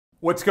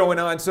What's going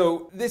on?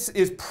 So this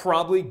is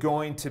probably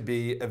going to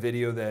be a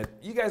video that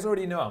you guys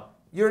already know.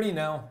 You already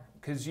know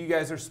because you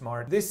guys are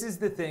smart. This is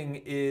the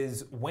thing,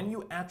 is when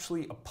you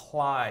actually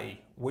apply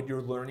what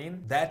you're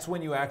learning, that's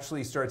when you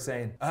actually start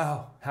saying,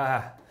 oh,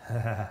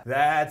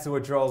 that's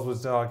what Charles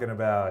was talking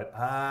about.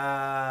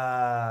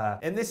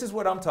 And this is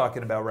what I'm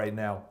talking about right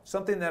now.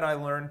 Something that I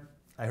learned,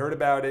 I heard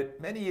about it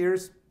many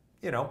years.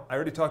 I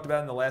already talked about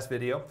it in the last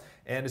video.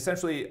 And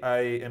essentially, I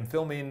am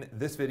filming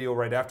this video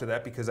right after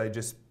that because I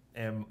just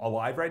am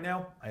alive right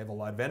now. I have a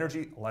lot of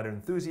energy, a lot of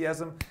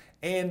enthusiasm,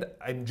 and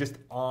I'm just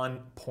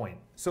on point.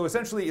 So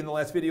essentially in the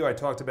last video I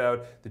talked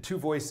about the two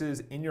voices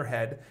in your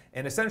head,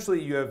 and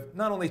essentially you have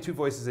not only two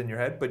voices in your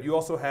head, but you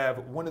also have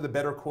one of the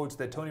better quotes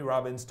that Tony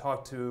Robbins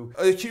talked to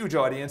a huge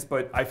audience,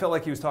 but I felt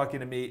like he was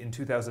talking to me in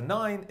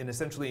 2009, and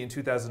essentially in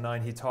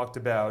 2009 he talked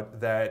about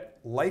that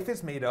life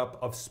is made up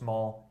of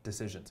small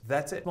decisions.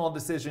 That's it. Small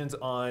decisions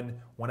on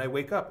when I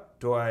wake up.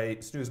 Do I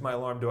snooze my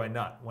alarm? Do I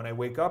not? When I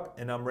wake up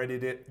and I'm ready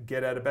to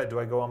get out of bed, do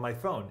I go on my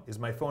phone? Is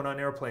my phone on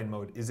airplane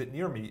mode? Is it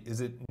near me?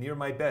 Is it near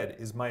my bed?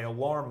 Is my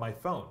alarm my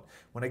phone?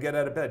 When I get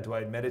out of bed, do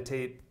I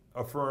meditate,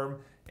 affirm,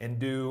 and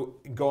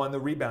go on the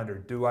rebounder?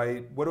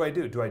 What do I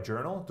do? Do I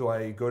journal? Do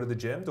I go to the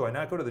gym? Do I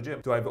not go to the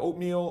gym? Do I have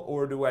oatmeal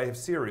or do I have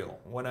cereal?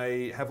 When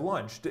I have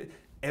lunch,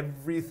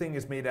 everything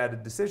is made out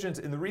of decisions,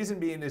 and the reason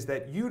being is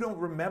that you don't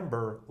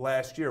remember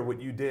last year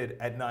what you did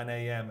at 9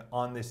 a.m.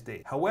 on this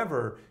date.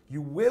 However,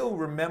 you will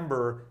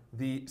remember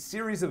the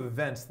series of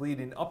events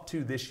leading up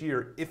to this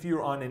year if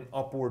you're on an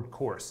upward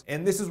course.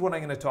 And this is what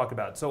I'm going to talk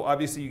about. So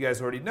obviously you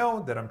guys already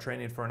know that I'm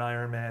training for an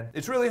Ironman.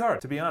 It's really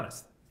hard, to be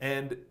honest.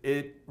 And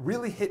it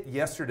really hit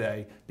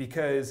yesterday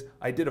because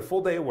I did a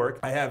full day of work.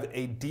 I have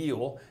a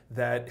deal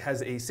that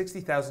has a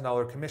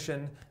 $60,000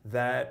 commission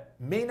that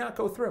may not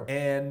go through.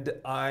 And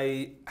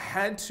I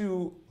had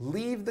to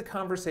leave the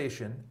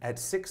conversation at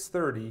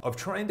 6:30 of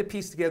trying to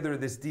piece together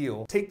this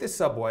deal, take the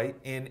subway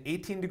in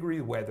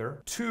 18-degree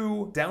weather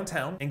to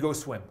downtown and go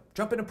swim.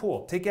 Jump in a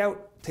pool, take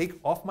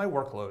off my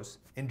work clothes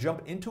and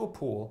jump into a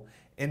pool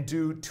and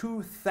do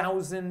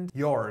 2,000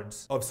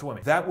 yards of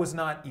swimming. That was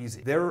not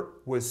easy. There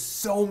was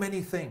so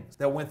many things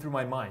that went through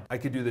my mind. I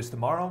could do this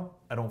tomorrow.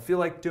 I don't feel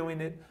like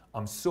doing it.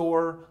 I'm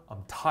sore,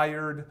 I'm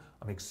tired,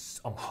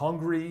 I'm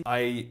hungry.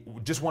 I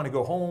just want to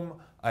go home.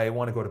 I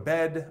want to go to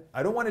bed.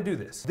 I don't want to do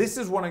this. This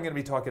is what I'm going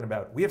to be talking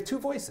about. We have two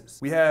voices.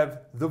 We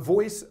have the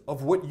voice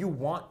of what you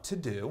want to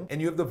do, and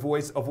you have the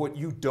voice of what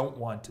you don't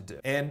want to do.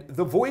 And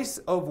the voice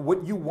of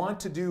what you want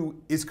to do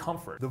is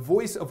comfort. The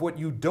voice of what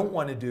you don't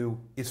want to do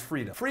is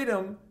freedom.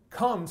 Freedom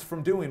comes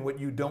from doing what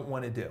you don't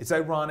want to do. It's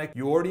ironic,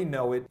 you already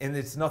know it, and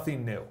it's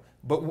nothing new.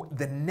 But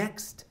the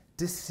next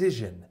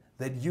decision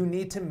that you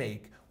need to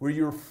make, where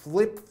you're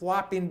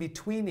flip-flopping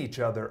between each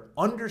other,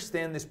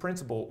 understand this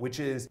principle, which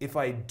is if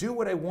I do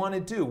what I want to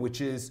do,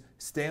 which is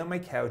stay on my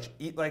couch,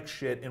 eat like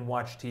shit, and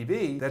watch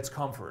TV, that's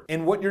comfort.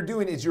 And what you're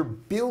doing is you're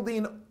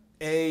building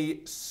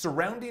a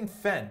surrounding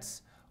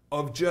fence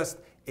of just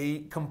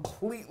a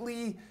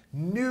completely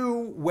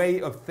new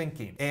way of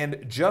thinking.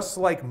 And just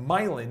like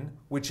myelin,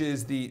 which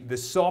is the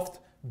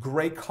soft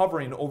gray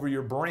covering over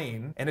your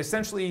brain, and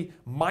essentially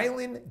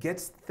myelin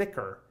gets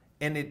thicker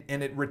and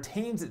it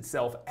retains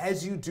itself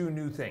as you do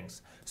new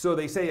things. So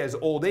they say as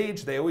old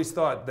age, they always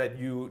thought that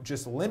you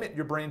just limit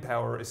your brain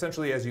power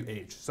essentially as you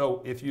age.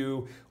 So if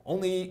you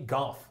only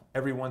golf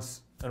every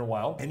once in a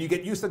while and you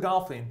get used to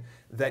golfing,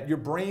 that your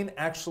brain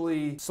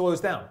actually slows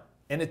down,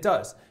 and it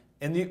does.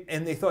 And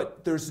they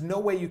thought there's no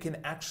way you can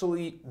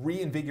actually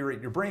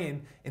reinvigorate your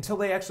brain until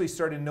they actually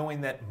started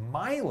knowing that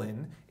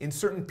myelin in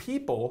certain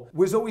people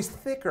was always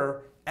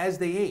thicker as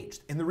they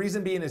aged. And the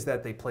reason being is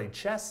that they played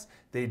chess,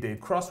 they did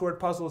crossword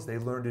puzzles, they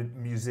learned a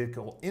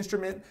musical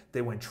instrument,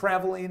 they went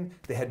traveling,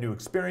 they had new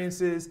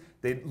experiences,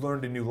 they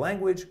learned a new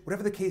language,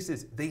 whatever the case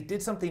is, they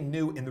did something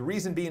new. And the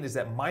reason being is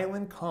that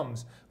myelin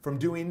comes from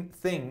doing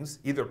things,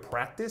 either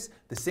practice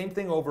the same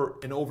thing over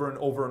and over and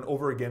over and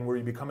over again where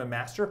you become a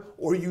master,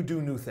 or you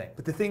do new things.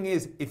 But the thing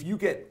is, if you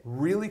get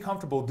really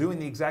comfortable doing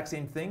the exact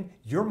same thing,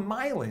 your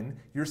myelin,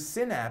 your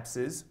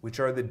synapses, which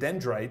are the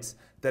dendrites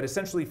that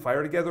essentially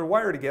fire together,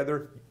 wire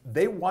together,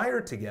 they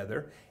wire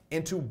together,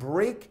 and to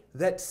break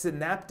that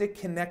synaptic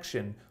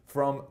connection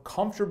from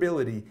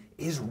comfortability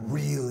is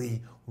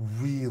really,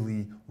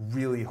 really,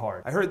 really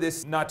hard. I heard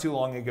this not too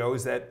long ago,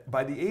 is that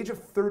by the age of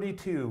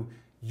 32,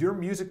 your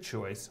music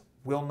choice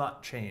will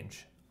not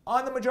change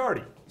on the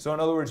majority. So in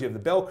other words, you have the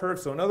bell curve.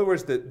 So in other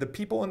words, the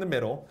people in the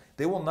middle,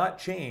 they will not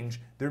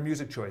change their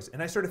music choice.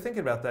 And I started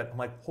thinking about that. I'm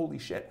like, holy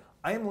shit.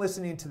 I am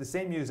listening to the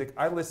same music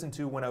I listened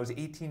to when I was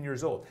 18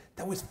 years old.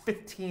 That was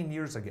 15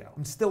 years ago.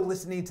 I'm still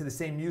listening to the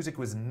same music. It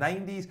was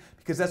 90s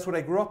because that's what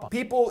I grew up on.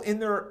 People in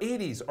their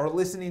 80s are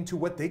listening to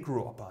what they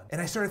grew up on.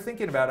 And I started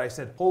thinking about it. I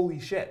said, holy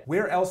shit,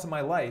 where else in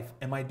my life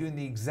am I doing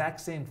the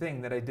exact same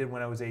thing that I did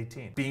when I was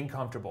 18? Being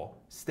comfortable,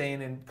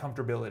 staying in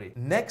comfortability.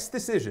 Next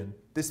decision,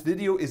 this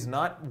video is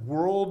not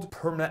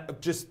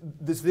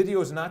this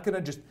video is not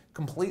gonna just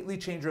completely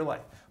change your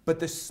life. But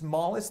the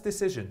smallest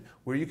decision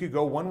where you could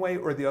go one way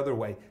or the other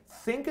way,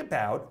 think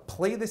about,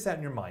 play this out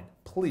in your mind.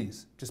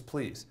 Please, just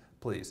please,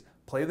 please.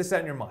 Play this out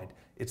in your mind.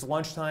 It's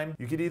lunchtime.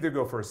 You could either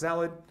go for a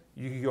salad,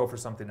 you could go for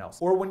something else.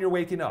 Or when you're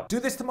waking up. Do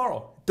this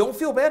tomorrow. Don't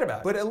feel bad about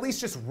it, but at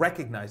least just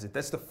recognize it.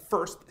 That's the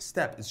first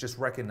step, is just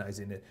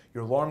recognizing it.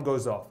 Your alarm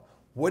goes off.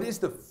 What is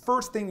the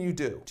first thing you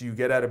do? Do you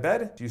get out of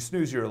bed? Do you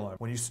snooze your alarm?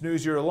 When you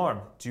snooze your alarm,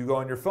 do you go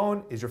on your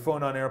phone? Is your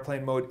phone on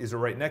airplane mode? Is it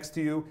right next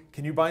to you?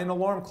 Can you buy an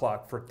alarm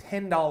clock for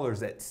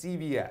 $10 at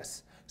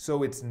CVS?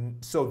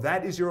 So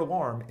that is your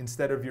alarm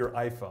instead of your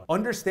iPhone.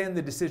 Understand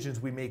the decisions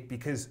we make,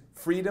 because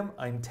freedom,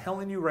 I'm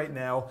telling you right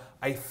now,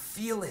 I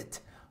feel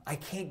it. I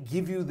can't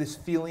give you this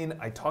feeling.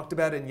 I talked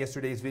about it in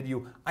yesterday's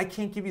video. I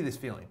can't give you this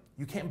feeling.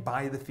 You can't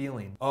buy the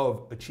feeling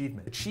of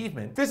achievement.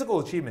 Achievement, physical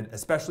achievement,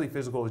 especially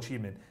physical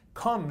achievement,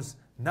 comes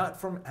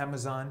not from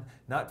Amazon,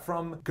 not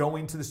from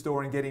going to the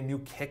store and getting new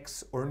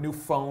kicks or a new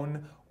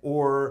phone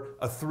or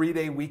a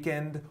 3-day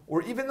weekend,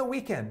 or even the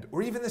weekend,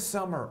 or even the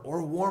summer,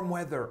 or warm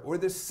weather, or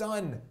the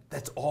sun.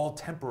 That's all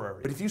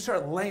temporary. But if you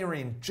start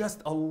layering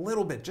just a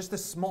little bit, just a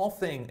small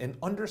thing, and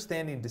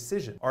understanding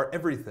decision are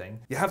everything,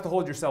 you have to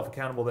hold yourself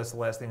accountable. That's the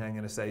last thing I'm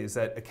gonna say, is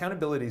that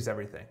accountability is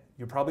everything.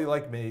 You're probably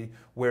like me,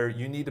 where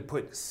you need to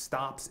put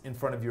stops in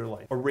front of your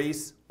life.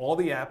 Erase all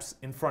the apps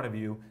in front of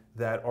you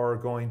that are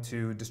going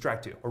to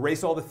distract you.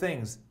 Erase all the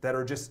things that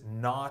are just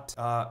not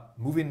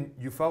moving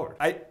you forward.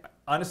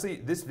 Honestly,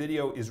 this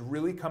video is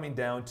really coming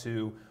down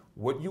to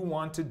what you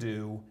want to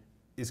do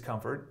is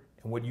comfort,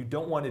 and what you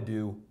don't want to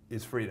do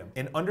is freedom.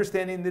 And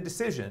understanding the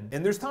decision,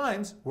 and there's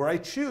times where I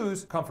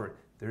choose comfort.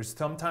 There's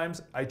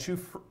sometimes I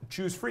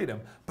choose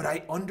freedom, but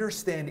I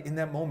understand in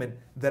that moment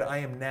that I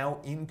am now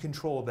in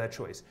control of that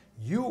choice.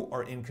 You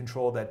are in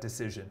control of that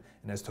decision.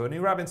 And as Tony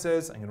Robbins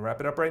says, I'm gonna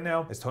wrap it up right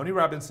now, as Tony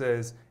Robbins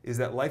says, is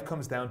that life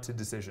comes down to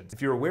decisions.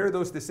 If you're aware of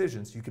those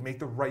decisions, you can make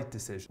the right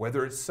decision.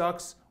 Whether it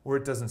sucks or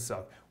it doesn't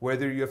suck.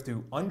 Whether you have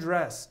to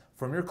undress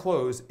from your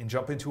clothes and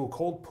jump into a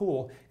cold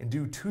pool and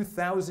do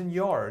 2,000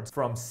 yards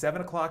from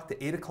 7 o'clock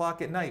to 8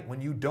 o'clock at night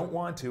when you don't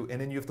want to,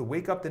 and then you have to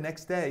wake up the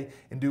next day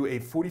and do a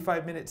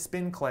 45-minute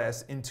spin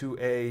class into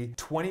a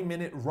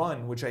 20-minute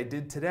run, which I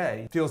did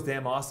today, feels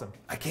damn awesome.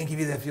 I can't give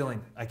you that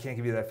feeling. I can't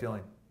give you that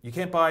feeling. You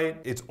can't buy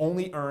it, it's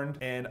only earned,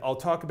 and I'll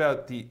talk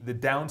about the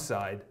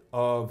downside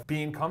of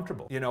being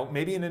comfortable. You know,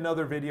 maybe in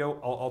another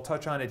video, I'll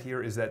touch on it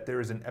here, is that there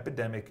is an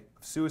epidemic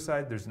of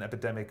suicide, there's an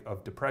epidemic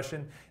of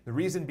depression. The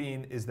reason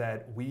being is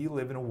that we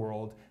live in a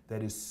world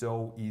that is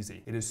so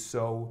easy. It is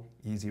so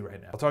easy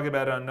right now. I'll talk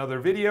about it on another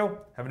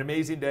video. Have an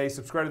amazing day,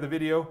 subscribe to the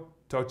video,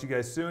 talk to you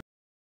guys soon.